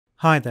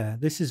Hi there,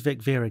 this is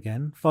Vic Veer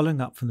again,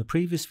 following up from the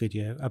previous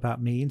video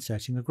about me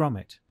inserting a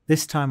grommet.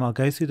 This time I'll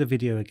go through the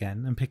video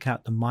again and pick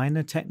out the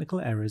minor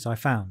technical errors I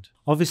found.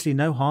 Obviously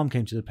no harm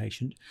came to the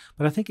patient,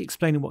 but I think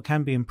explaining what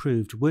can be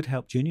improved would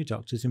help junior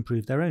doctors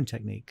improve their own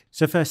technique.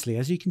 So firstly,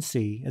 as you can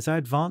see, as I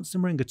advance the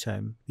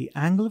moringatome, the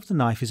angle of the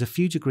knife is a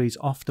few degrees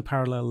off the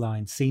parallel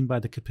line seen by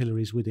the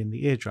capillaries within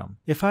the eardrum.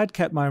 If I had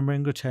kept my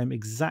moringatome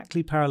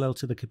exactly parallel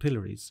to the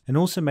capillaries, and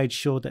also made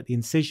sure that the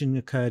incision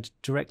occurred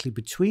directly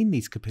between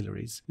these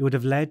capillaries, it would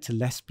have led to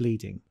less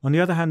bleeding. On the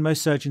other hand,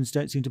 most surgeons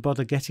don't seem to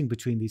bother getting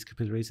between these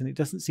capillaries, and it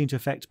doesn't seem to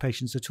affect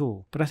patients at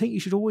all. But I think you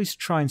should always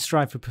try and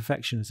strive for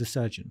perfection as a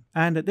surgeon.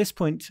 And at this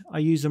point, I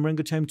use the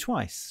moringatome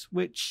twice,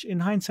 which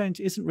in hindsight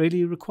isn't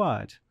really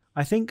required.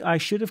 I think I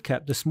should have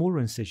kept the smaller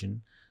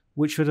incision,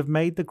 which would have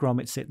made the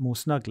grommet sit more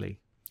snugly.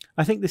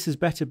 I think this is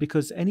better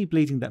because any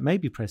bleeding that may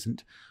be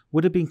present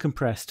would have been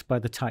compressed by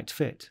the tight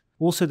fit.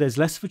 Also, there's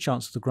less of a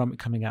chance of the grommet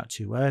coming out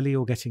too early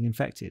or getting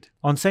infected.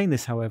 On saying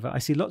this, however, I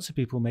see lots of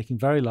people making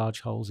very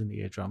large holes in the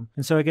eardrum,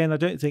 and so again, I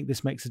don't think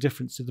this makes a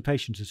difference to the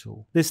patient at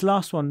all. This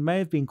last one may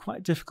have been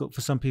quite difficult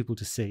for some people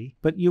to see,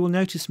 but you will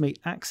notice me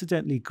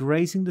accidentally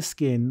grazing the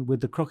skin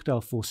with the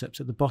crocodile forceps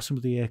at the bottom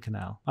of the ear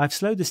canal. I've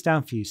slowed this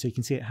down for you so you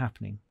can see it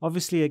happening.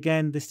 Obviously,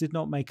 again, this did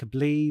not make a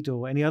bleed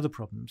or any other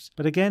problems,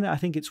 but again, I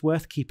think it's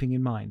worth keeping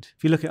in mind.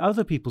 If you look at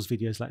other people's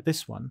videos like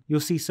this one,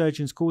 you'll see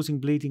surgeons causing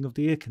bleeding of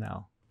the ear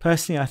canal.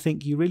 Personally, I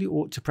think you really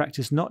ought to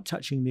practice not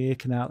touching the ear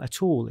canal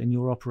at all in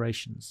your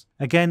operations.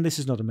 Again, this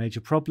is not a major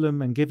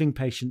problem, and giving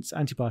patients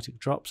antibiotic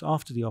drops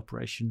after the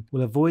operation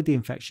will avoid the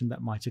infection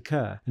that might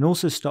occur, and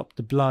also stop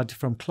the blood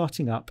from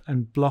clotting up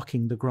and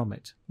blocking the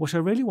grommet. What I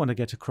really want to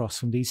get across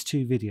from these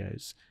two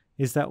videos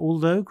is that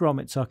although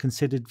grommets are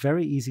considered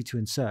very easy to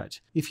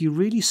insert, if you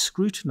really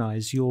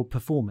scrutinize your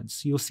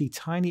performance, you'll see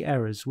tiny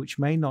errors which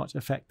may not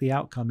affect the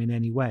outcome in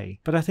any way,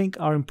 but I think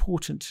are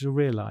important to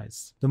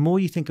realize. The more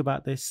you think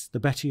about this, the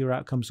better your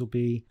outcomes will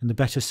be and the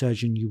better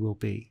surgeon you will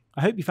be.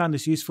 I hope you found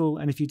this useful,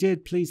 and if you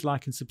did, please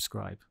like and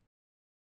subscribe.